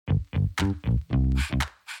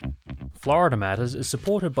Florida Matters is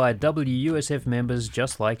supported by WUSF members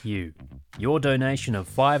just like you. Your donation of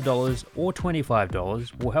 $5 or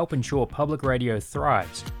 $25 will help ensure public radio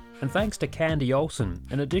thrives. And thanks to Candy Olson,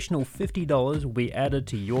 an additional $50 will be added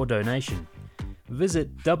to your donation.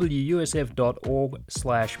 Visit wusf.org/match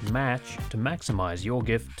to maximize your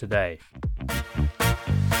gift today.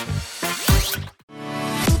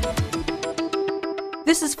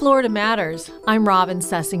 This is Florida Matters. I'm Robin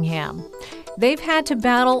Sessingham. They've had to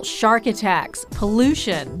battle shark attacks,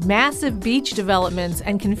 pollution, massive beach developments,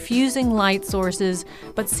 and confusing light sources,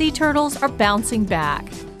 but sea turtles are bouncing back.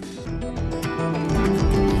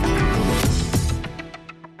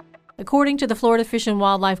 According to the Florida Fish and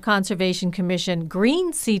Wildlife Conservation Commission,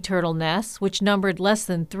 green sea turtle nests, which numbered less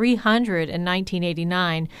than 300 in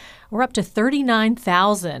 1989, were up to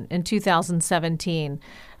 39,000 in 2017.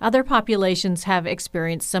 Other populations have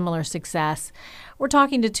experienced similar success. We're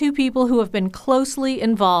talking to two people who have been closely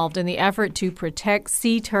involved in the effort to protect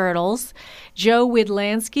sea turtles. Joe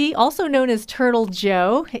Widlansky, also known as Turtle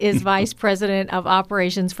Joe, is Vice President of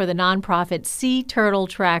Operations for the nonprofit Sea Turtle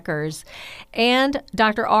Trackers. And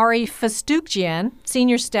Dr. Ari Fastukjian,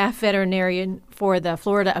 Senior Staff Veterinarian for the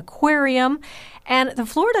Florida Aquarium. And the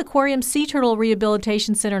Florida Aquarium Sea Turtle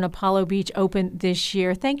Rehabilitation Center in Apollo Beach opened this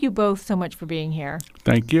year. Thank you both so much for being here.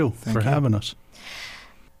 Thank you for having us.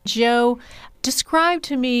 Joe, describe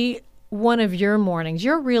to me one of your mornings.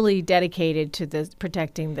 You're really dedicated to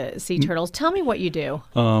protecting the sea turtles. Tell me what you do.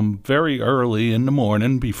 Very early in the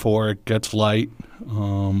morning before it gets light,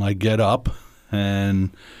 I get up and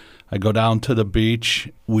I go down to the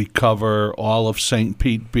beach. We cover all of St.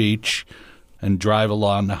 Pete Beach and drive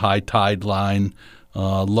along the high tide line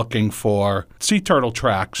looking for sea turtle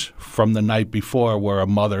tracks from the night before where a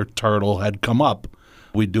mother turtle had come up.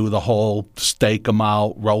 We do the whole stake them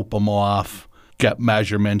out, rope them off, get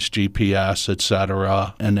measurements, GPS,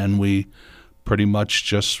 etc., and then we pretty much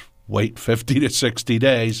just wait 50 to 60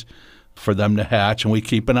 days for them to hatch, and we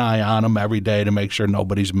keep an eye on them every day to make sure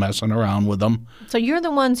nobody's messing around with them. So you're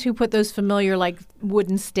the ones who put those familiar,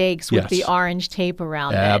 wooden stakes with the orange tape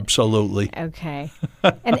around it. Absolutely. Okay.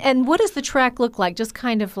 and what does the track look like? Just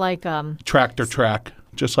kind of like tractor track,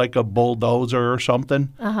 just like a bulldozer or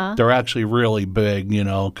something. Uh-huh. They're actually really big,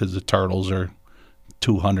 because the turtles are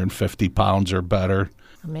 250 pounds or better.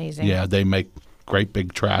 Amazing. Yeah, they make great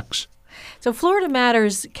big tracks. So Florida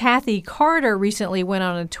Matters' Kathy Carter recently went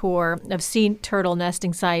on a tour of sea turtle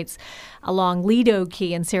nesting sites along Lido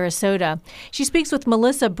Key in Sarasota. She speaks with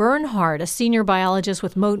Melissa Bernhardt, a senior biologist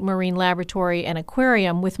with Mote Marine Laboratory and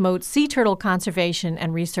Aquarium with Mote's Sea Turtle Conservation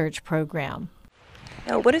and Research Program.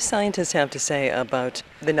 Now, what do scientists have to say about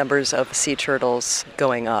the numbers of sea turtles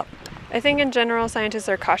going up? I think in general, scientists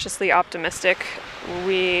are cautiously optimistic.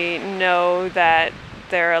 We know that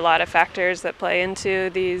there are a lot of factors that play into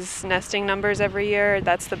these nesting numbers every year.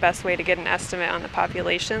 That's the best way to get an estimate on the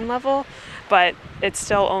population level, but it's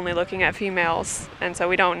still only looking at females, and so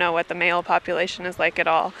we don't know what the male population is like at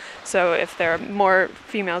all. So if there are more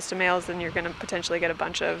females to males, then you're going to potentially get a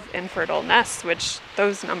bunch of infertile nests, which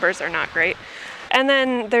those numbers are not great. And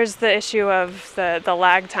then there's the issue of the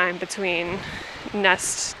lag time between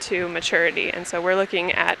nest to maturity, and so we're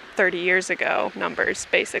looking at 30 years ago numbers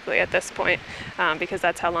basically at this point, because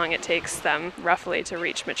that's how long it takes them roughly to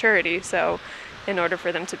reach maturity. So in order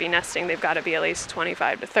for them to be nesting, they've got to be at least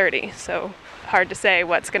 25 to 30. So hard to say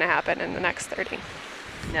what's going to happen in the next 30.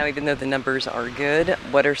 Now, even though the numbers are good,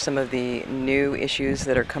 what are some of the new issues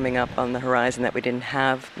that are coming up on the horizon that we didn't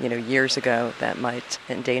have, years ago that might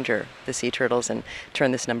endanger the sea turtles and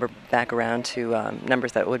turn this number back around to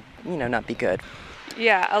numbers that would, not be good?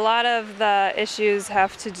 Yeah, a lot of the issues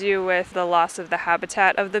have to do with the loss of the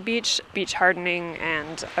habitat of the beach hardening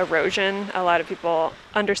and erosion. A lot of people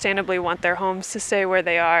understandably want their homes to stay where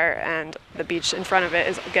they are, and the beach in front of it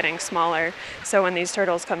is getting smaller. So when these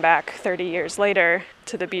turtles come back 30 years later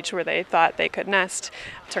to the beach where they thought they could nest,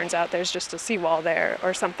 turns out there's just a seawall there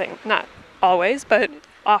or something. Not always, but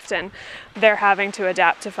often. They're having to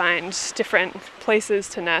adapt to find different places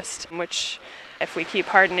to nest, which if we keep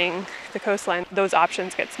hardening the coastline, those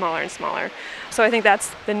options get smaller and smaller. So I think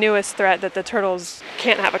that's the newest threat that the turtles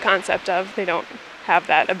can't have a concept of. They don't have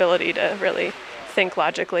that ability to really think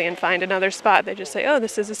logically and find another spot. They just say, oh,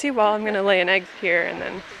 this is a seawall, I'm going to lay an egg here, and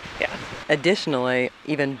then, yeah. Additionally,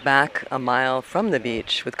 even back a mile from the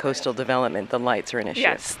beach with coastal development, the lights are an issue.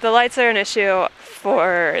 Yes, the lights are an issue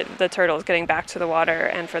for the turtles getting back to the water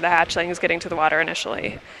and for the hatchlings getting to the water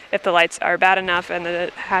initially. If the lights are bad enough and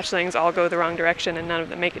the hatchlings all go the wrong direction and none of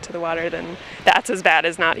them make it to the water, then that's as bad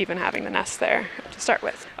as not even having the nest there. start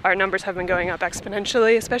with. Our numbers have been going up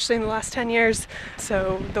exponentially, especially in the last 10 years.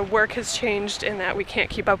 So the work has changed in that we can't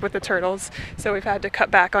keep up with the turtles. So we've had to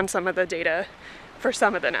cut back on some of the data for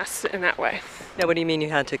some of the nests in that way. Now, what do you mean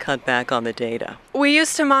you had to cut back on the data? We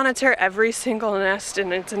used to monitor every single nest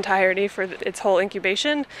in its entirety for its whole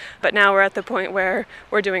incubation, but now we're at the point where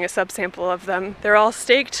we're doing a subsample of them. They're all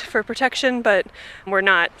staked for protection, but we're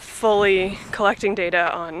not fully collecting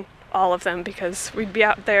data on all of them because we'd be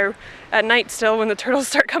out there at night still when the turtles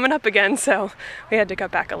start coming up again, so we had to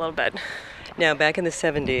cut back a little bit. Now, back in the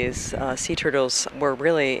 70s, sea turtles were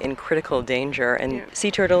really in critical danger, and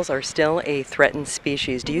sea turtles are still a threatened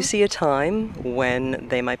species. Do you see a time when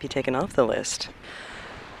they might be taken off the list?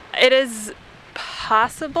 It is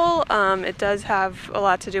possible. It does have a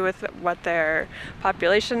lot to do with what their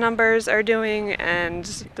population numbers are doing, and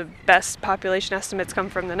the best population estimates come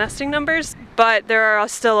from the nesting numbers. But there are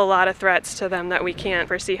still a lot of threats to them that we can't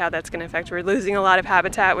foresee how that's going to affect. We're losing a lot of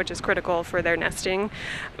habitat, which is critical for their nesting.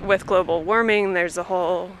 With global warming, there's a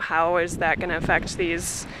whole, how is that going to affect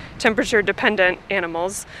these temperature-dependent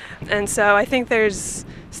animals? And so I think there's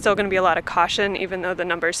still going to be a lot of caution, even though the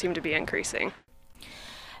numbers seem to be increasing.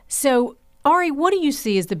 So, Ari, what do you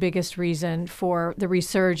see as the biggest reason for the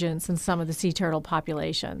resurgence in some of the sea turtle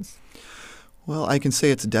populations? Well, I can say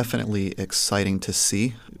it's definitely exciting to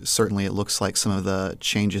see. Certainly it looks like some of the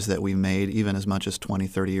changes that we made, even as much as 20,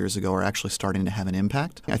 30 years ago, are actually starting to have an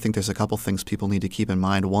impact. I think there's a couple things people need to keep in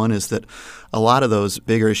mind. One is that a lot of those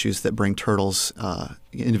bigger issues that bring turtles,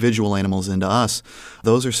 individual animals into us,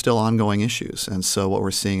 those are still ongoing issues. And so what we're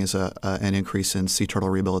seeing is an increase in sea turtle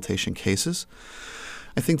rehabilitation cases.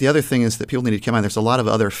 I think the other thing is that people need to keep in mind there's a lot of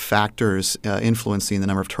other factors influencing the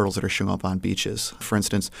number of turtles that are showing up on beaches. For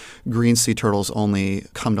instance, green sea turtles only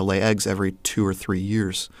come to lay eggs every 2 or 3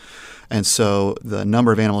 years. And so the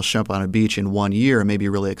number of animals showing up on a beach in 1 year may be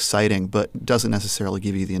really exciting, but doesn't necessarily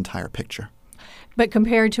give you the entire picture. But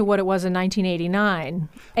compared to what it was in 1989,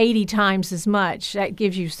 80 times as much, that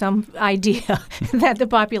gives you some idea that the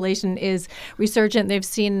population is resurgent. They've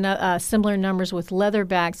seen similar numbers with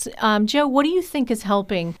leatherbacks. Joe, what do you think is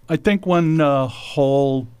helping? I think when the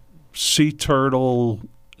whole sea turtle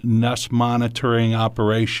nest monitoring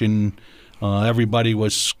operation, everybody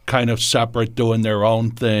was kind of separate doing their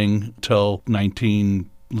own thing till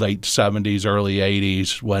late 70s, early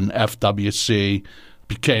 80s when FWC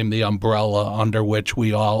became the umbrella under which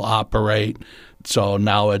we all operate. So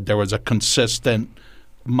now there was a consistent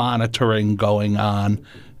monitoring going on,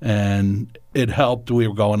 and it helped. We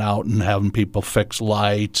were going out and having people fix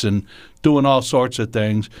lights and doing all sorts of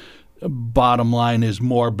things. Bottom line is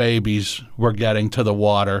more babies we're getting to the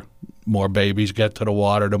water. More babies get to the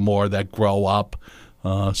water, the more that grow up.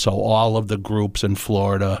 So all of the groups in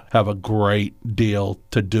Florida have a great deal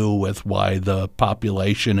to do with why the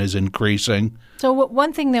population is increasing. So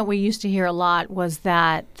one thing that we used to hear a lot was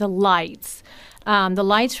that the lights from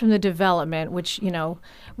the development, which,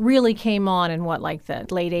 really came on in the late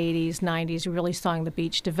 80s, 90s, really saw the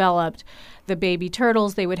beach developed. The baby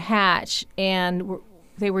turtles, they would hatch, and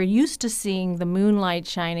they were used to seeing the moonlight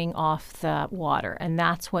shining off the water, and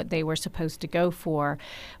that's what they were supposed to go for.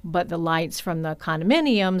 But the lights from the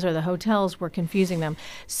condominiums or the hotels were confusing them.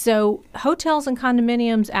 So hotels and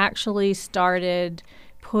condominiums actually started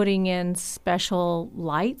putting in special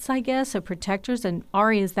lights, I guess, or protectors. And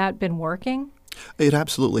Ari, has that been working? It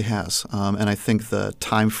absolutely has. And I think the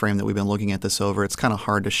time frame that we've been looking at this over, it's kind of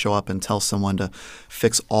hard to show up and tell someone to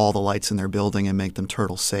fix all the lights in their building and make them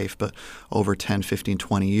turtle safe. But over 10, 15,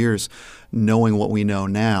 20 years, knowing what we know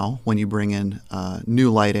now, when you bring in new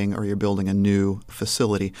lighting or you're building a new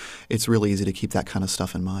facility, it's really easy to keep that kind of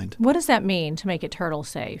stuff in mind. What does that mean to make it turtle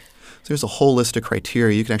safe? So there's a whole list of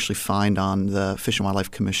criteria you can actually find on the Fish and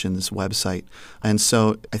Wildlife Commission's website. And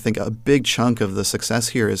so I think a big chunk of the success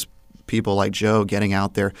here is people like Joe getting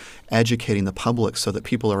out there, educating the public so that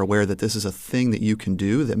people are aware that this is a thing that you can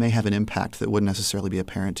do that may have an impact that wouldn't necessarily be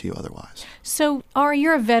apparent to you otherwise. So, Ari,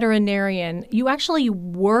 you're a veterinarian. You actually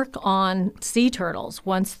work on sea turtles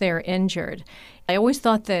once they're injured. I always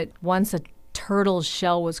thought that once a turtle's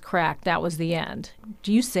shell was cracked, that was the end.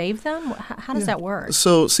 Do you save them? How does that work?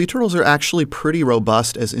 So sea turtles are actually pretty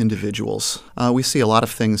robust as individuals. We see a lot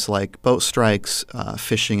of things like boat strikes,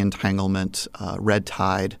 fishing entanglement, red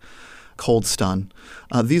tide, cold stun.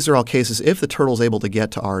 These are all cases, if the turtle's able to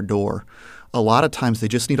get to our door, A lot of times they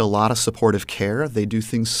just need a lot of supportive care. They do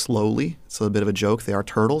things slowly. It's a bit of a joke. They are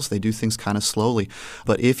turtles. They do things kind of slowly.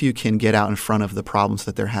 But if you can get out in front of the problems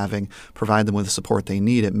that they're having, provide them with the support they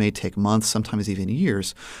need, it may take months, sometimes even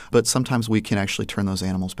years. But sometimes we can actually turn those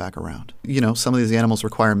animals back around. Some of these animals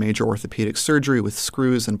require major orthopedic surgery with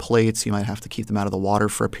screws and plates. You might have to keep them out of the water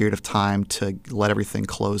for a period of time to let everything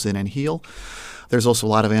close in and heal. There's also a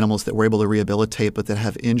lot of animals that we're able to rehabilitate, but that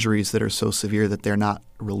have injuries that are so severe that they're not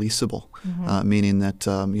releasable, meaning that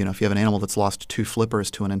if you have an animal that's lost 2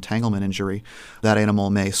 flippers to an entanglement injury, that animal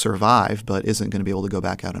may survive but isn't going to be able to go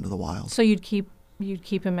back out into the wild. So you'd keep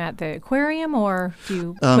them at the aquarium, or do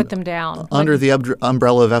you put them down? Under the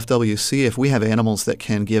umbrella of FWC, if we have animals that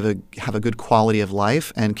can have a good quality of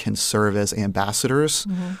life and can serve as ambassadors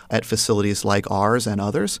at facilities like ours and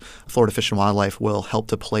others, Florida Fish and Wildlife will help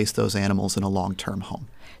to place those animals in a long-term home.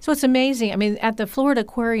 So it's amazing. I mean, at the Florida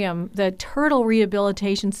Aquarium, the Turtle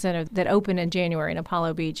Rehabilitation Center that opened in January in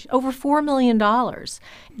Apollo Beach, over $4 million.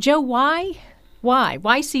 Joe, why?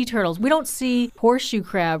 Why sea turtles? We don't see horseshoe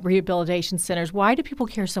crab rehabilitation centers. Why do people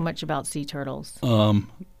care so much about sea turtles?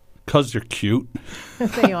 Because they're cute.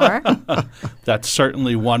 They are. That's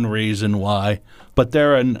certainly one reason why. But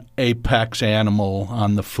they're an apex animal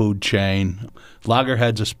on the food chain.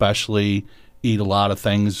 Loggerheads especially eat a lot of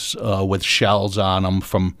things with shells on them,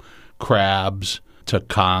 from crabs to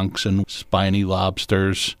conchs and spiny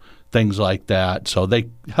lobsters, things like that. So they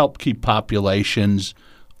help keep populations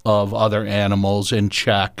of other animals in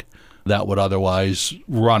check that would otherwise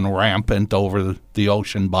run rampant over the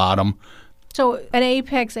ocean bottom. So an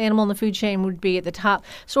apex animal in the food chain would be at the top,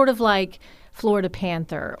 sort of like Florida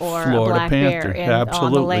panther or a black bear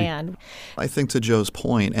on the land. I think to Joe's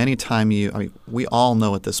point, anytime we all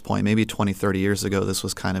know at this point, maybe 20, 30 years ago this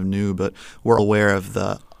was kind of new, but we're aware of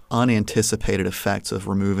the unanticipated effects of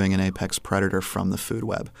removing an apex predator from the food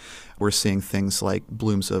web. We're seeing things like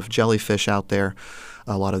blooms of jellyfish out there,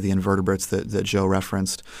 a lot of the invertebrates that Joe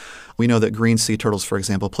referenced. We know that green sea turtles, for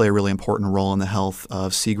example, play a really important role in the health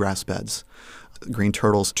of seagrass beds. Green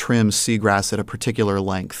turtles trim seagrass at a particular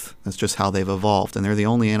length. That's just how they've evolved, and they're the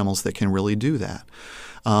only animals that can really do that.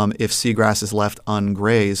 If seagrass is left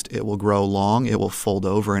ungrazed, it will grow long, it will fold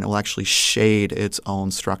over, and it will actually shade its own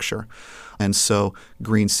structure. And so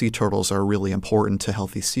green sea turtles are really important to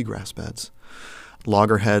healthy seagrass beds.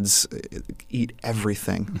 Loggerheads eat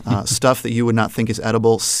everything. Stuff that you would not think is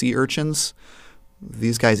edible, sea urchins,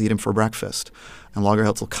 these guys eat them for breakfast. And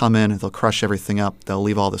loggerheads will come in, they'll crush everything up, they'll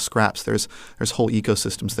leave all the scraps. There's whole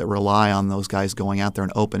ecosystems that rely on those guys going out there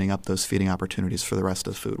and opening up those feeding opportunities for the rest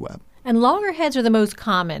of the food web. And loggerheads are the most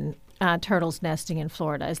common turtles nesting in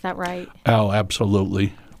Florida, is that right? Oh,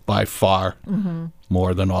 absolutely. By far.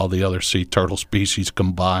 More than all the other sea turtle species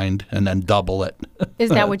combined, and then double it. Is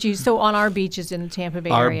that what so on our beaches in the Tampa Bay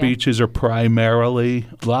area? Our beaches are primarily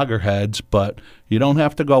loggerheads, but you don't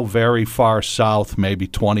have to go very far south, maybe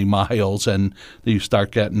 20 miles, and you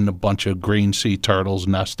start getting a bunch of green sea turtles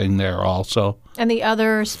nesting there also. And the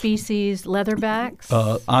other species, leatherbacks?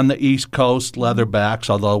 On the East Coast, leatherbacks,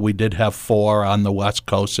 although we did have 4 on the West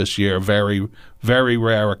Coast this year. Very, very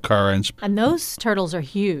rare occurrence. And those turtles are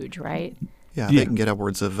huge, right? Yeah, they can get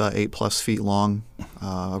upwards of 8+ feet long,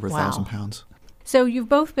 over 1,000 pounds. So you've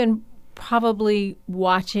both been probably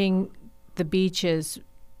watching the beaches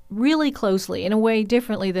really closely, in a way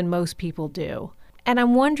differently than most people do. And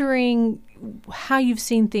I'm wondering how you've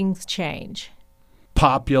seen things change.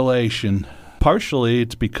 Population. Partially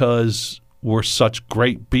it's because we're such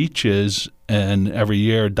great beaches, and every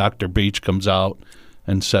year Dr. Beach comes out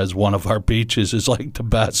and says one of our beaches is like the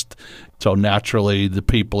best. So naturally the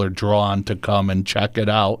people are drawn to come and check it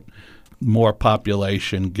out. More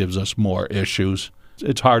population gives us more issues.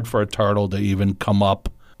 It's hard for a turtle to even come up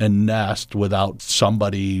and nest without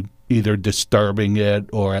somebody either disturbing it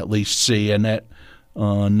or at least seeing it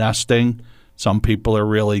nesting. Some people are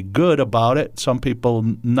really good about it. Some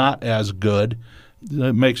people not as good.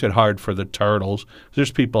 It makes it hard for the turtles.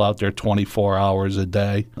 There's people out there 24 hours a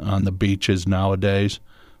day on the beaches nowadays.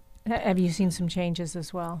 Have you seen some changes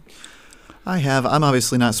as well? I have. I'm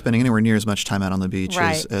obviously not spending anywhere near as much time out on the beach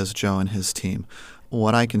right. as Joe and his team.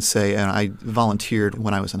 What I can say, and I volunteered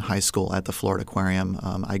when I was in high school at the Florida Aquarium.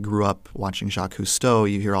 I grew up watching Jacques Cousteau.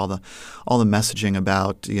 You hear all the messaging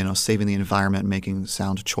about saving the environment, making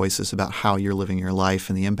sound choices about how you're living your life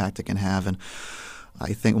and the impact it can have. And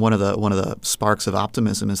I think one of the sparks of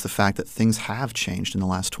optimism is the fact that things have changed in the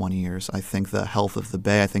last 20 years. I think the health of the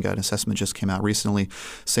bay, I think an assessment just came out recently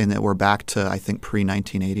saying that we're back to, I think,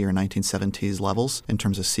 pre-1980 or 1970s levels in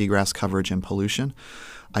terms of seagrass coverage and pollution.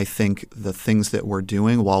 I think the things that we're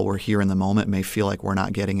doing while we're here in the moment may feel like we're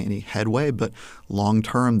not getting any headway, but long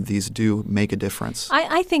term, these do make a difference.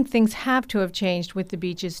 I think things have to have changed with the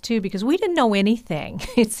beaches, too, because we didn't know anything.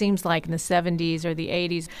 It seems like in the 70s or the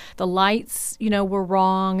 80s, the lights, were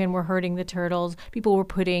wrong and were hurting the turtles. People were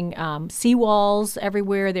putting seawalls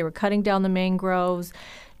everywhere. They were cutting down the mangroves.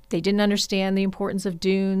 They didn't understand the importance of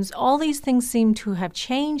dunes. All these things seem to have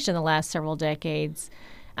changed in the last several decades.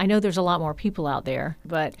 I know there's a lot more people out there,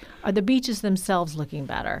 but are the beaches themselves looking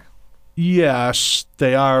better? Yes,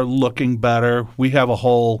 they are looking better. We have a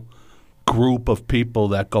whole group of people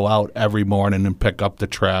that go out every morning and pick up the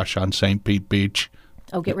trash on St. Pete Beach.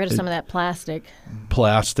 Oh, get rid of some of that plastic.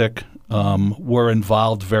 We're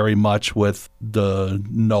involved very much with the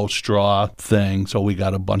no straw thing, so we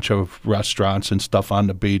got a bunch of restaurants and stuff on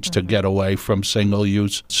the beach to get away from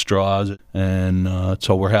single-use straws, and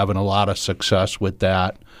so we're having a lot of success with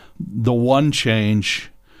that. The one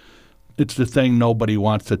change, it's the thing nobody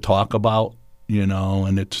wants to talk about,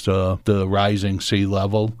 and it's the rising sea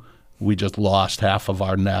level. We just lost half of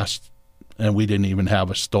our nest, and we didn't even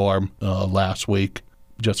have a storm last week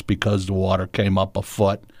just because the water came up a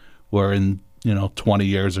foot. Where in 20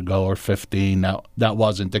 years ago or 15, that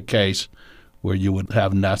wasn't the case, where you would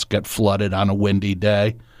have nests get flooded on a windy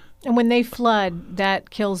day. And when they flood,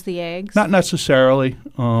 that kills the eggs? Not necessarily.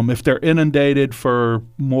 If they're inundated for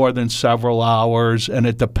more than several hours, and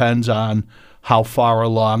it depends on how far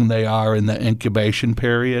along they are in the incubation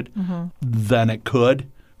period, then it could.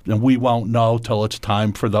 And we won't know till it's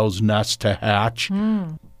time for those nests to hatch.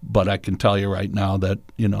 But I can tell you right now that,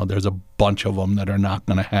 there's a bunch of them that are not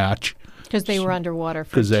going to hatch. Because they were underwater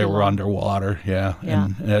for Because they were long. underwater, yeah.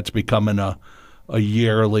 And it's becoming a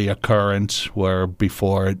yearly occurrence where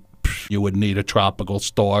before you would need a tropical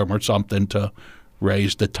storm or something to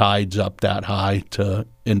raise the tides up that high to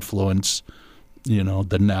influence,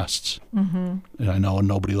 the nests. And I know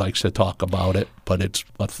nobody likes to talk about it, but it's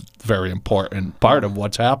a very important part of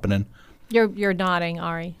what's happening. You're nodding,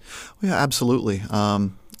 Ari. Yeah, absolutely.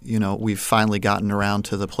 We've finally gotten around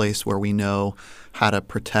to the place where we know how to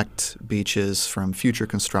protect beaches from future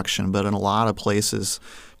construction. But in a lot of places,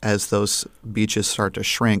 as those beaches start to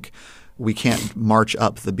shrink, we can't march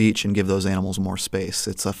up the beach and give those animals more space.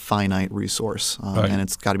 It's a finite resource, and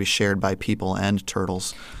it's got to be shared by people and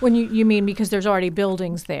turtles. When you mean because there's already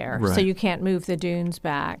buildings there, Right. so you can't move the dunes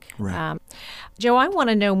back. Right. Joe, I want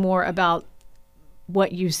to know more about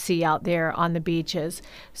what you see out there on the beaches.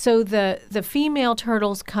 So the female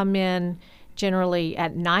turtles come in generally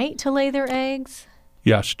at night to lay their eggs?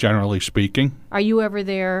 Yes, generally speaking. Are you ever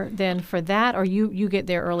there then for that, or you get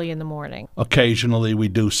there early in the morning? Occasionally we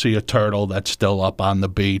do see a turtle that's still up on the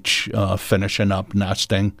beach finishing up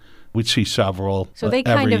nesting. We see several So they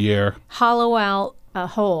every kind of year. hollow out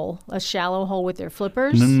a shallow hole with their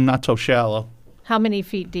flippers? Not so shallow. How many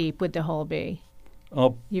feet deep would the hole be?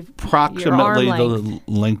 Approximately your arm the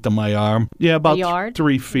length of my arm. Yeah, about A yard?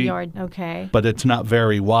 3 feet. Yard, okay. But it's not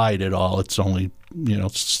very wide at all. It's only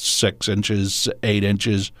 6 inches, 8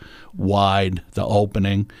 inches wide, the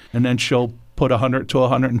opening. And then she'll put 100 to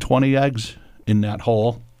 120 eggs in that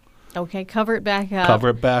hole. Okay, cover it back up. Cover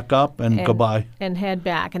it back up and goodbye. And head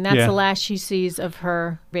back. And that's Yeah. the last she sees of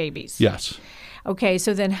her babies. Yes. Okay,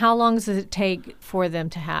 so then how long does it take for them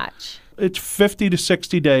to hatch? It's 50 to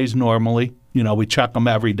 60 days normally. We check them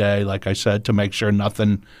every day, like I said, to make sure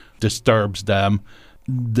nothing disturbs them.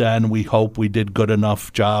 Then we hope we did good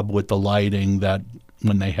enough job with the lighting that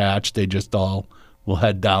when they hatch, they just all will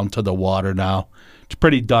head down to the water now. It's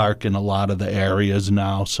pretty dark in a lot of the areas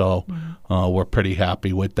now, so we're pretty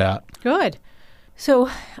happy with that. Good.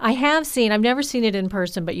 So I have seen, I've never seen it in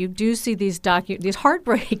person, but you do see these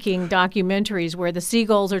heartbreaking documentaries where the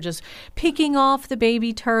seagulls are just picking off the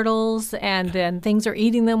baby turtles and then things are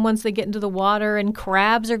eating them once they get into the water and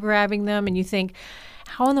crabs are grabbing them and you think,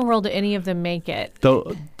 how in the world do any of them make it?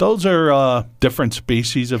 Those are different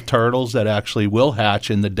species of turtles that actually will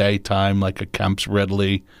hatch in the daytime, like a Kemp's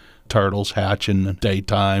Ridley. Turtles hatch in the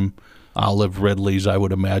daytime. Olive Ridleys, I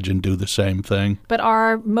would imagine, do the same thing. But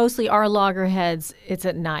mostly our loggerheads, it's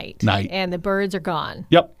at night. And the birds are gone.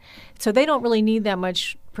 Yep. So they don't really need that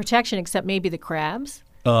much protection except maybe the crabs.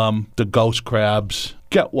 The ghost crabs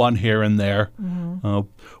get one here and there.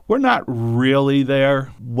 We're not really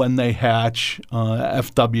there when they hatch.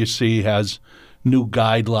 FWC has new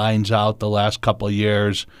guidelines out the last couple of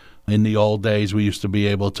years. In the old days, we used to be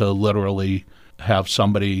able to literally have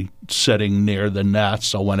somebody sitting near the nest,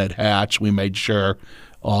 so when it hatched, we made sure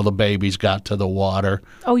all the babies got to the water.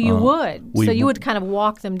 Oh, you would? So you would kind of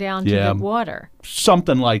walk them down to the water?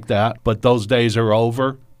 Something like that, but those days are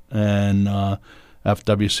over, and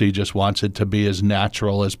FWC just wants it to be as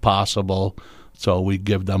natural as possible, so we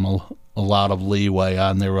give them a lot of leeway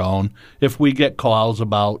on their own. If we get calls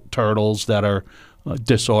about turtles that are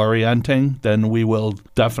disorienting, then we will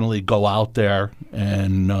definitely go out there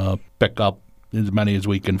and pick up as many as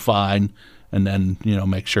we can find, and then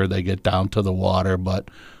make sure they get down to the water. But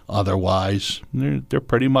otherwise, they're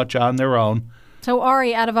pretty much on their own. So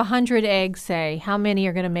Ari, out of 100 eggs, say, how many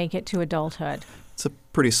are going to make it to adulthood? It's a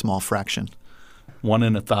pretty small fraction. 1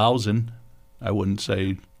 in 1,000. I wouldn't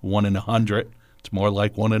say 1 in 100. It's more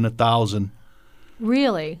like 1 in 1,000.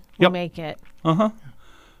 Really? Will make it.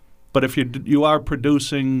 But if you are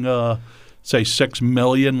producing, say, 6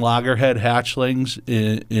 million loggerhead hatchlings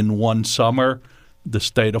in one summer, the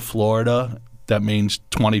state of Florida, that means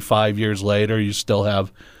 25 years later you still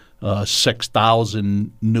have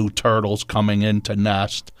 6,000 new turtles coming in to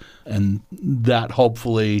nest, and that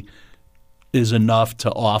hopefully is enough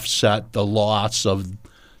to offset the loss of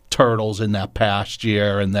turtles in that past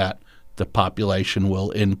year, and that the population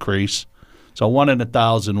will increase. So 1 in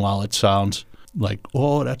 1,000, while it sounds like,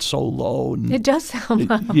 oh, that's so low. And it does sound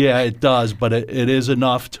low. Yeah, it does, but it is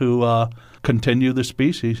enough to continue the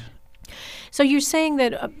species. So you're saying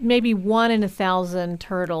that maybe 1 in 1,000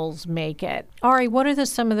 turtles make it. Ari, what are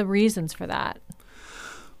some of the reasons for that?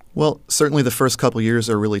 Well, certainly the first couple years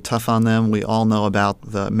are really tough on them. We all know about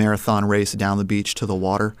the marathon race down the beach to the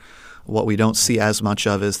water. What we don't see as much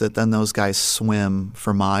of is that then those guys swim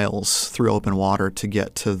for miles through open water to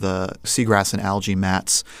get to the seagrass and algae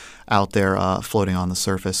mats out there floating on the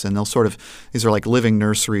surface. And these are like living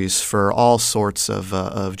nurseries for all sorts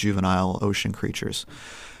of juvenile ocean creatures.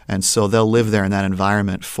 And so they'll live there in that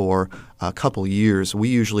environment for a couple years. We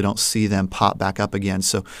usually don't see them pop back up again.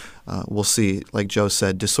 So we'll see, like Joe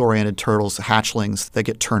said, disoriented turtles, hatchlings, that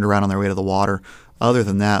get turned around on their way to the water. Other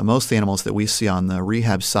than that, most of the animals that we see on the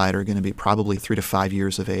rehab side are going to be probably 3 to 5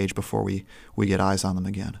 years of age before we get eyes on them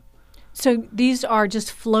again. So these are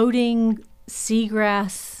just floating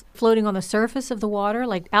seagrass floating on the surface of the water,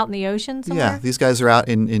 like out in the ocean somewhere? Yeah, these guys are out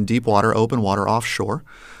in deep water, open water, offshore.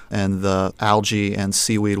 And the algae and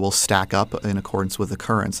seaweed will stack up in accordance with the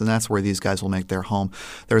currents, and that's where these guys will make their home.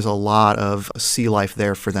 There's a lot of sea life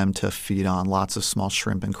there for them to feed on, lots of small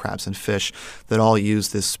shrimp and crabs and fish that all use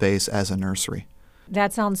this space as a nursery.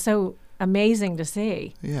 That sounds so amazing to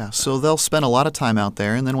see. Yeah, so they'll spend a lot of time out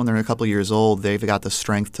there, and then when they're a couple years old, they've got the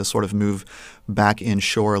strength to sort of move back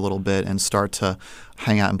inshore a little bit and start to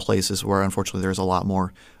hang out in places where, unfortunately, there's a lot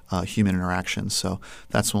more human interaction. So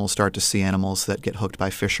that's when we'll start to see animals that get hooked by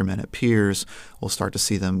fishermen at piers. We'll start to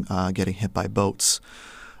see them getting hit by boats.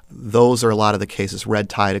 Those are a lot of the cases. Red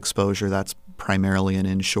tide exposure, that's primarily an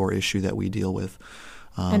inshore issue that we deal with.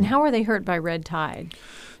 And how are they hurt by red tide?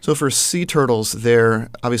 So for sea turtles, they're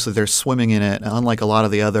swimming in it. Unlike a lot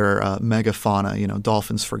of the other megafauna,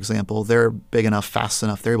 dolphins, for example, they're big enough, fast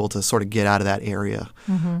enough, they're able to sort of get out of that area.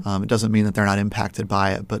 Mm-hmm. It doesn't mean that they're not impacted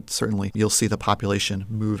by it, but certainly you'll see the population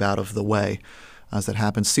move out of the way as that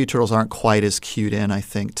happens. Sea turtles aren't quite as cued in, I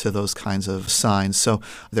think, to those kinds of signs. So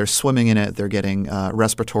they're swimming in it, they're getting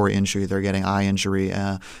respiratory injury, they're getting eye injury,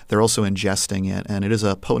 they're also ingesting it, and it is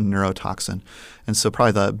a potent neurotoxin. And so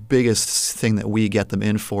probably the biggest thing that we get them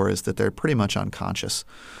in for is that they're pretty much unconscious.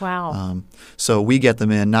 Wow. So we get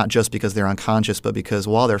them in not just because they're unconscious, but because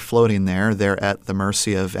while they're floating there, they're at the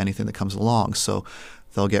mercy of anything that comes along. So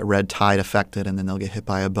they'll get red tide affected, and then they'll get hit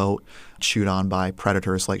by a boat, chewed on by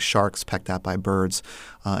predators like sharks, pecked at by birds,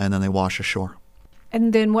 and then they wash ashore.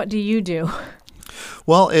 And then what do you do?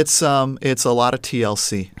 Well, it's a lot of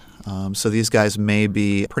TLC. So these guys may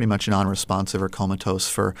be pretty much non-responsive or comatose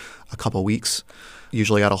for a couple weeks.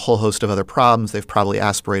 Usually got a whole host of other problems. They've probably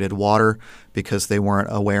aspirated water because they weren't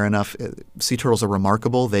aware enough. Sea turtles are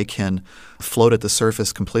remarkable. They can float at the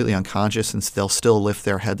surface completely unconscious, and they'll still lift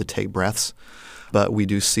their head to take breaths. But we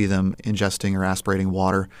do see them ingesting or aspirating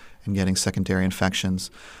water and getting secondary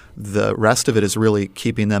infections. The rest of it is really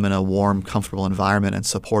keeping them in a warm, comfortable environment and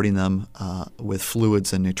supporting them with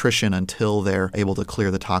fluids and nutrition until they're able to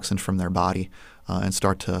clear the toxin from their body and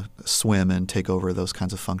start to swim and take over those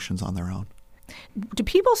kinds of functions on their own. Do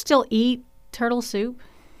people still eat turtle soup?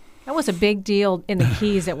 That was a big deal in the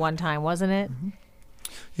Keys at one time, wasn't it? Mm-hmm.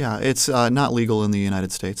 Yeah, it's not legal in the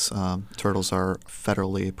United States. Turtles are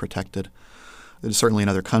federally protected. Certainly in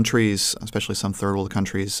other countries, especially some third world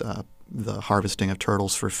countries, the harvesting of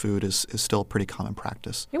turtles for food is still a pretty common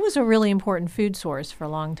practice. It was a really important food source for a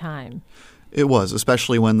long time. It was,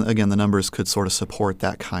 especially when, again, the numbers could sort of support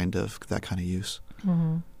that kind of use.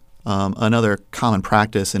 Mm-hmm. Another common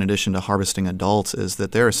practice, in addition to harvesting adults, is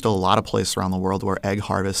that there are still a lot of places around the world where egg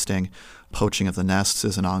harvesting, poaching of the nests,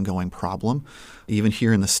 is an ongoing problem. Even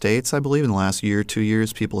here in the States, I believe, in the last year, 2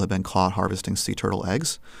 years, people have been caught harvesting sea turtle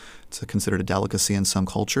eggs. It's considered a delicacy in some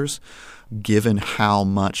cultures. Given how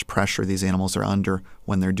much pressure these animals are under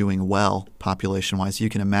when they're doing well, population-wise, you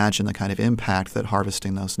can imagine the kind of impact that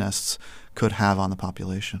harvesting those nests could have on the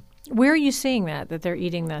population. Where are you seeing that they're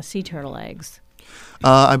eating the sea turtle eggs?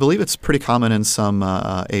 I believe it's pretty common in some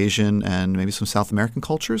Asian and maybe some South American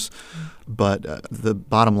cultures. But the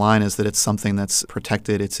bottom line is that it's something that's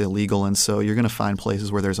protected, it's illegal, and so you're going to find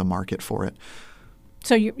places where there's a market for it.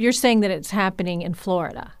 So you're saying that it's happening in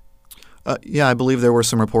Florida? Yeah, I believe there were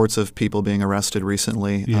some reports of people being arrested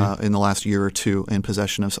recently in the last year or two in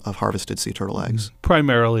possession of harvested sea turtle eggs.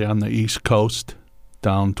 Primarily on the East Coast,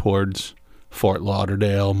 down towards Fort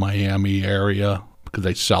Lauderdale, Miami area, because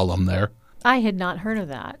they sell them there. I had not heard of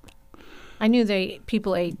that. I knew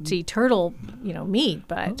people ate sea turtle, meat,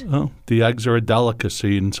 but... Oh, the eggs are a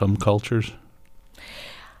delicacy in some cultures.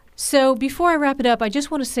 So before I wrap it up, I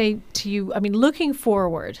just want to say to you, looking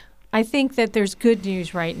forward, I think that there's good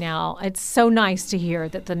news right now. It's so nice to hear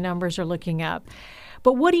that the numbers are looking up.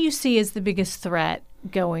 But what do you see as the biggest threat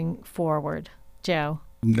going forward, Joe?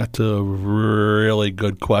 That's a really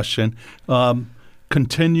good question.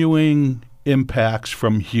 Continuing impacts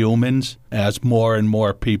from humans as more and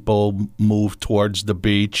more people move towards the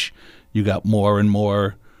beach. You got more and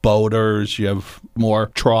more boaters. You have more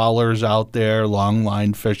trawlers out there, long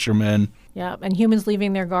line fishermen. Yeah, and humans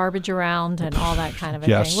leaving their garbage around and all that kind of a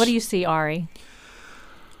Yes. thing. What do you see, Ari?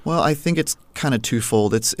 Well, I think it's kind of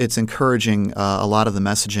twofold. It's encouraging a lot of the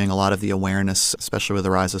messaging, a lot of the awareness, especially with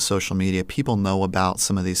the rise of social media. People know about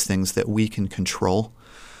some of these things that we can control.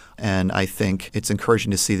 And I think it's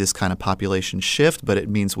encouraging to see this kind of population shift, but it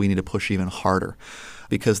means we need to push even harder.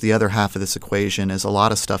 Because the other half of this equation is a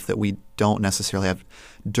lot of stuff that we don't necessarily have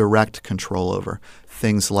direct control over.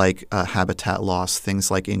 Things like habitat loss,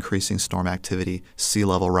 things like increasing storm activity, sea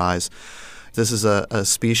level rise. This is a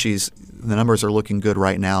species, the numbers are looking good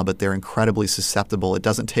right now, but they're incredibly susceptible. It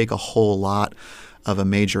doesn't take a whole lot of a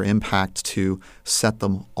major impact to set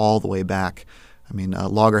them all the way back.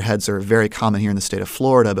 Loggerheads are very common here in the state of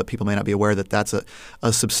Florida, but people may not be aware that that's a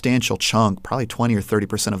substantial chunk, probably 20 or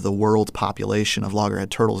 30% of the world population of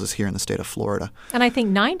loggerhead turtles is here in the state of Florida. And I think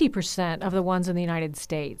 90% of the ones in the United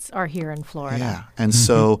States are here in Florida. Yeah, and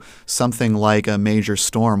so something like a major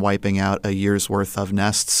storm wiping out a year's worth of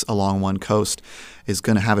nests along one coast is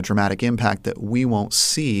going to have a dramatic impact that we won't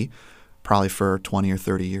see probably for 20 or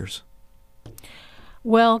 30 years.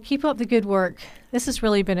 Well, keep up the good work. This has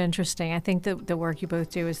really been interesting. I think that the work you both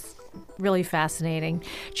do is really fascinating.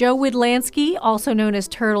 Joe Widlansky, also known as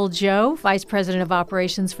Turtle Joe, Vice President of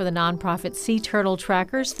Operations for the nonprofit Sea Turtle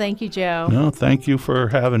Trackers. Thank you, Joe. No, thank you for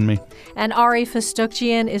having me. And Ari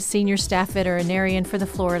Fastukjian is Senior Staff Veterinarian for the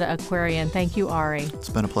Florida Aquarium. Thank you, Ari. It's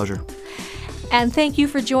been a pleasure. And thank you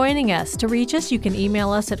for joining us. To reach us, you can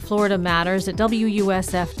email us at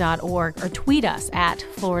floridamatters@wusf.org or tweet us at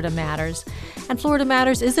Florida Matters. And Florida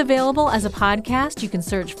Matters is available as a podcast. You can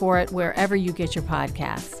search for it wherever you get your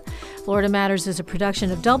podcasts. Florida Matters is a production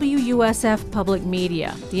of WUSF Public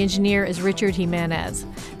Media. The engineer is Richard Jimenez.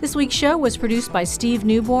 This week's show was produced by Steve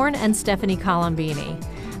Newborn and Stephanie Colombini.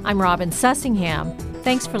 I'm Robin Sussingham.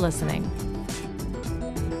 Thanks for listening.